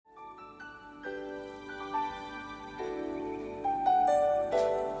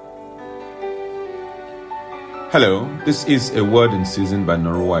Hello, this is a word in season by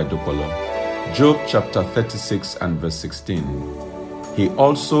Noruwa Edopolo. Job chapter 36 and verse 16. He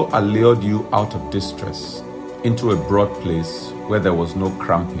also allured you out of distress into a broad place where there was no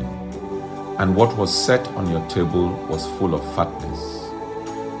cramping, and what was set on your table was full of fatness.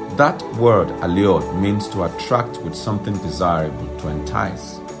 That word allured means to attract with something desirable, to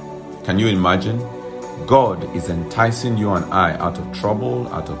entice. Can you imagine? God is enticing you and I out of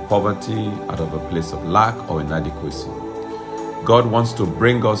trouble, out of poverty, out of a place of lack or inadequacy. God wants to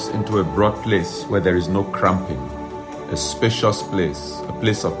bring us into a broad place where there is no cramping, a spacious place, a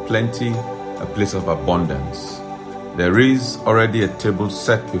place of plenty, a place of abundance. There is already a table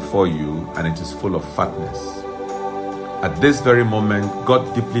set before you, and it is full of fatness. At this very moment,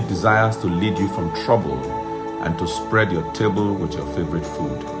 God deeply desires to lead you from trouble and to spread your table with your favorite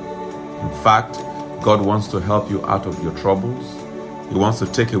food. In fact, God wants to help you out of your troubles. He wants to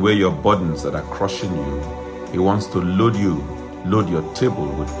take away your burdens that are crushing you. He wants to load your table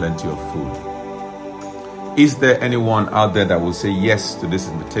with plenty of food. Is there anyone out there that will say yes to this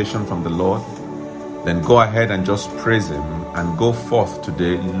invitation from the Lord? Then go ahead and just praise Him and go forth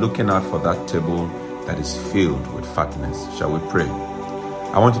today looking out for that table that is filled with fatness. Shall we pray?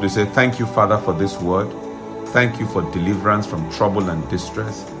 I want you to say, thank you, Father, for this word. Thank you for deliverance from trouble and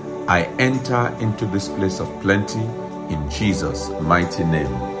distress. I enter into this place of plenty in Jesus' mighty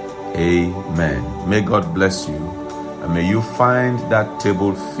name. Amen. May God bless you, and may you find that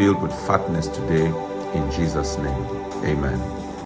table filled with fatness today in Jesus' name. Amen.